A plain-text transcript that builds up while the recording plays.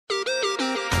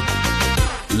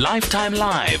Lifetime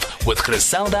Live with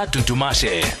Griselda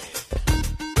Tutumashe.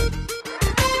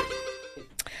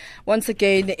 Once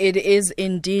again, it is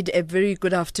indeed a very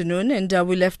good afternoon, and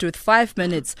we're left with 5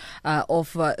 minutes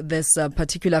of this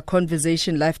particular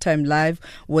conversation, Lifetime Live,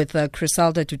 with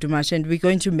Griselda Tutumashe, and we're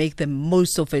going to make the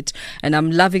most of it. And I'm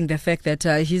loving the fact that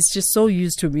he's just so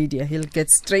used to media. He'll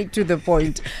get straight to the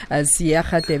point.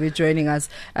 Siyabonga Radebe joining us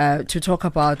to talk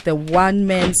about the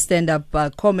one-man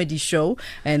stand-up comedy show,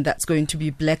 and that's going to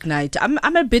be Black Night.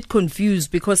 I'm a bit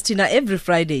confused because, Tina, every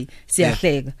Friday,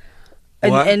 Siyabonga.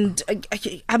 And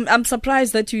I'm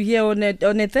surprised that you're here on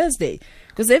a Thursday,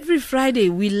 because every Friday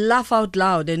we laugh out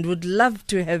loud and would love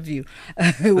to have you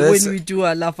when we do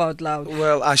our laugh out loud.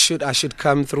 Well, I should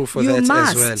come through for that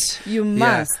as well. You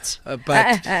must.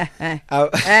 But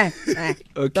okay.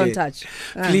 Don't touch.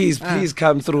 Please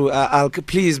come through.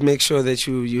 Please make sure that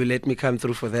you let me come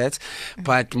through for that.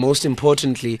 But most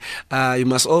importantly, you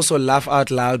must also laugh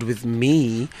out loud with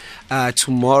me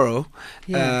tomorrow,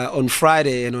 on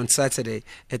Friday and on Saturday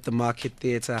at the Market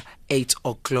Theatre, 8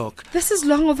 o'clock. This is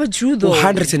long overdue, though.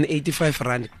 185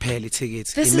 rand per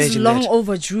tickets. This Imagine is long that.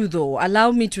 overdue, though.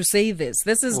 Allow me to say this.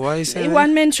 This is Why is a that?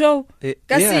 one-man show.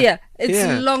 Yeah.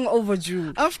 It's long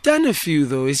overdue. I've done a few,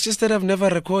 though. It's just that I've never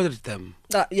recorded them.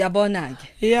 Siyabonga.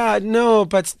 Yeah, no,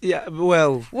 but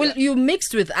well, you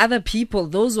mixed with other people.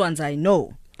 Those ones I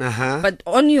know. But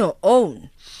on your own.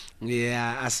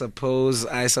 Yeah, I suppose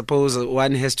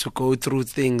one has to go through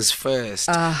things first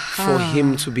for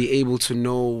him to be able to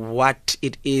know what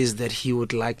it is that he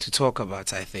would like to talk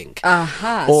about, I think.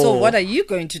 So what are you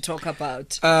going to talk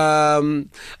about?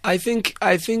 I think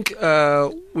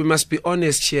we must be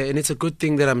honest here, and it's a good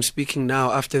thing that I'm speaking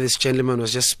now after this gentleman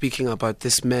was just speaking about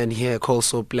this man here called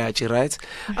Soplachi, right?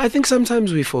 I think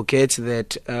sometimes we forget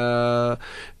that there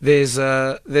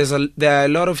are a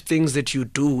lot of things that you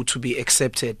do to be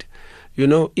accepted. You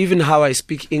know, even how I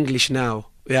speak English now,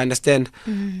 you understand?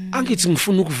 Angithi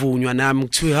ngifuna ukuvunywa nami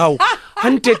kuthiwe hawu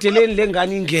anithetheleni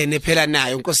lengane ingene phela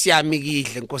nayo nkosi yami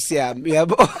kidle nkosi yami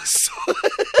yabo.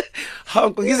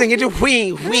 Hawu ngize ngithi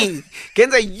hwi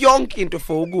ngenza yonke into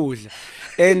for ukudla.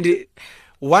 And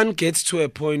one gets to a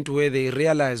point where they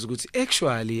realize that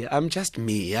actually I'm just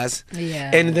me, yes? Yeah.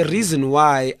 And the reason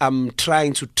why I'm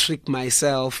trying to trick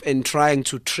myself and trying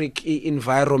to trick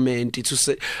environment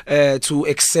to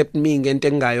accept me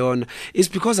ngentengayona is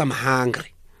because I'm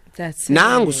hungry. That's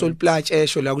Nangu it. Solplachi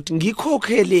esho la ukuthi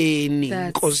ngikhokheleni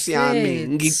nkosi yami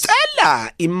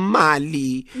ngicela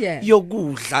imali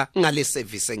yokudla ngale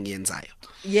service engiyenzayo.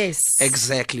 Yes.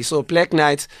 Exactly. So Black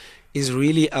Night is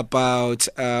really about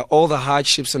all the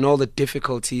hardships and all the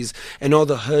difficulties and all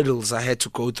the hurdles I had to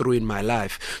go through in my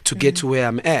life to get to where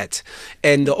I'm at.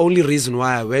 And the only reason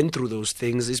why I went through those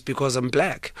things is because I'm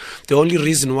black. The only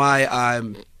reason why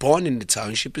I'm born in the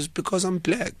township is because I'm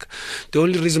black. The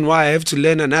only reason why I have to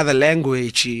learn another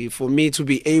language for me to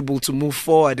be able to move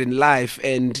forward in life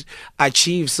and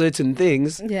achieve certain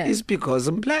things is because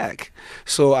I'm black.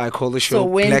 So I call the show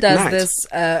Black Night. So when does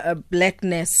this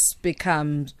blackness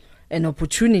become an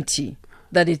opportunity,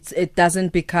 that it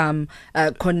doesn't become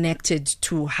connected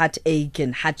to heartache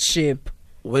and hardship?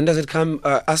 When does it come?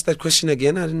 Ask that question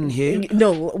again. I didn't hear.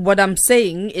 No, what I'm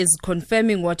saying is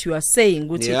confirming what you are saying.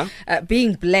 Which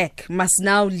being black must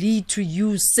now lead to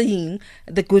you seeing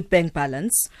the good bank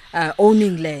balance,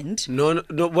 owning land. No.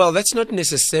 Well, that's not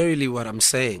necessarily what I'm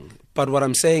saying. But what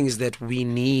I'm saying is that we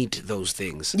need those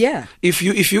things. Yeah. If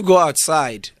you go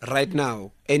outside right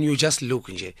now and you just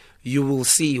look, you will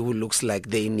see who looks like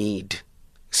they need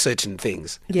certain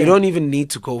things. You don't even need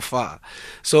to go far.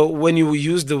 So when you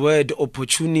use the word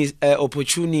opportunity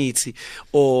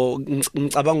or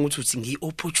ngicabanga ukuthi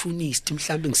ngi-opportunist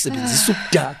mhlambe ngisebenzisa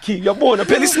ukudakhi yabona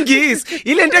phela isingisi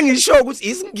ilento engisho ukuthi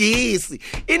isingisi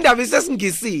indaba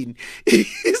isesingisini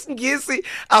isingisi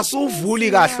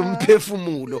asuvuli kahle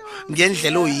umphefumulo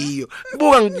ngendlela oyiyo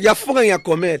buka ngiyafunga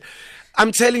ngiyagomela.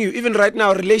 I'm telling you, even right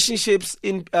now, relationships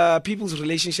in people's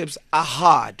relationships are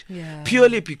hard,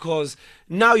 purely because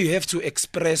now you have to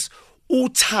express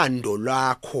uthando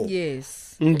lwakho.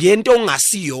 Yes. Ngento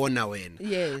ongasiyona wena.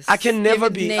 Yes. I can never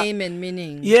give be name and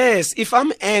meaning. Yes, if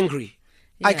I'm angry,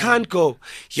 I can't go,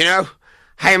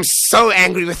 I am so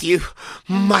angry with you.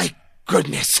 My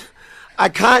goodness. I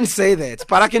can't say that,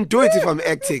 but I can do it if I'm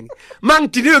acting. Mang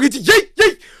diniyo ngithi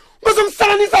yey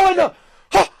ngizomsanganisa wena.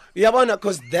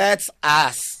 Because that's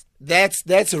us.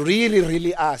 That's really,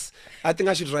 really us. I think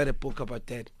I should write a book about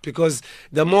that, because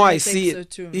the more I see it,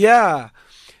 too.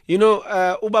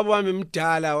 Ubaba wami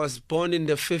mdala was born in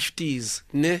the 50s.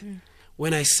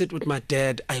 When I sit with my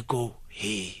dad, I go,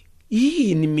 hey,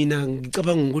 yini mina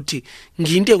ngicabanga ukuthi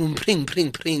nginte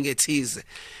umpring ethize.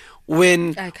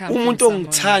 when I come from umuntu somewhere.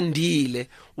 ongithandile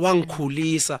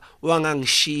wangikhulisa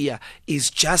wangangishiya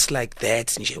is just like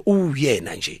that nje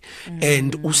uyena nje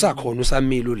and usakhona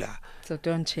usamile la. So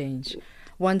don't change.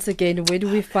 Once again, where do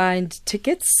we find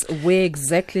tickets? Where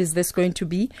exactly is this going to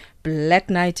be? Black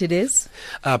Night it is?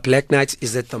 Black Night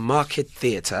is at the Market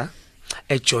Theatre,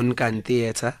 at John Can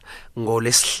Theatre,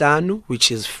 ngolesihlanu,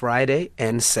 which is Friday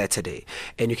and Saturday.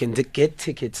 And you can get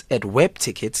tickets at Web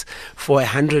Tickets for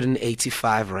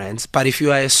 185 rands. But if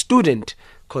you are a student,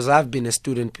 because I've been a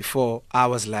student before, I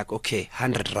was like, okay,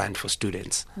 100 rand for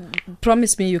students.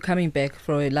 Promise me you're coming back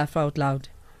for a laugh out loud.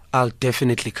 I'll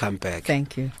definitely come back.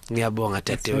 Thank you.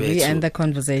 Ngiyabonga So we end the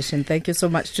conversation. Thank you so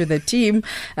much to the team.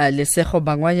 Lesego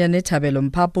Bangwanyane, Tabelo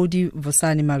Mpapodi,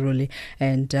 Vosani Maruli,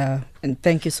 and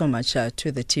thank you so much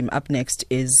to the team. Up next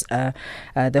is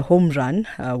the home run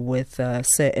with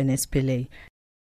Sir Enes Pillay.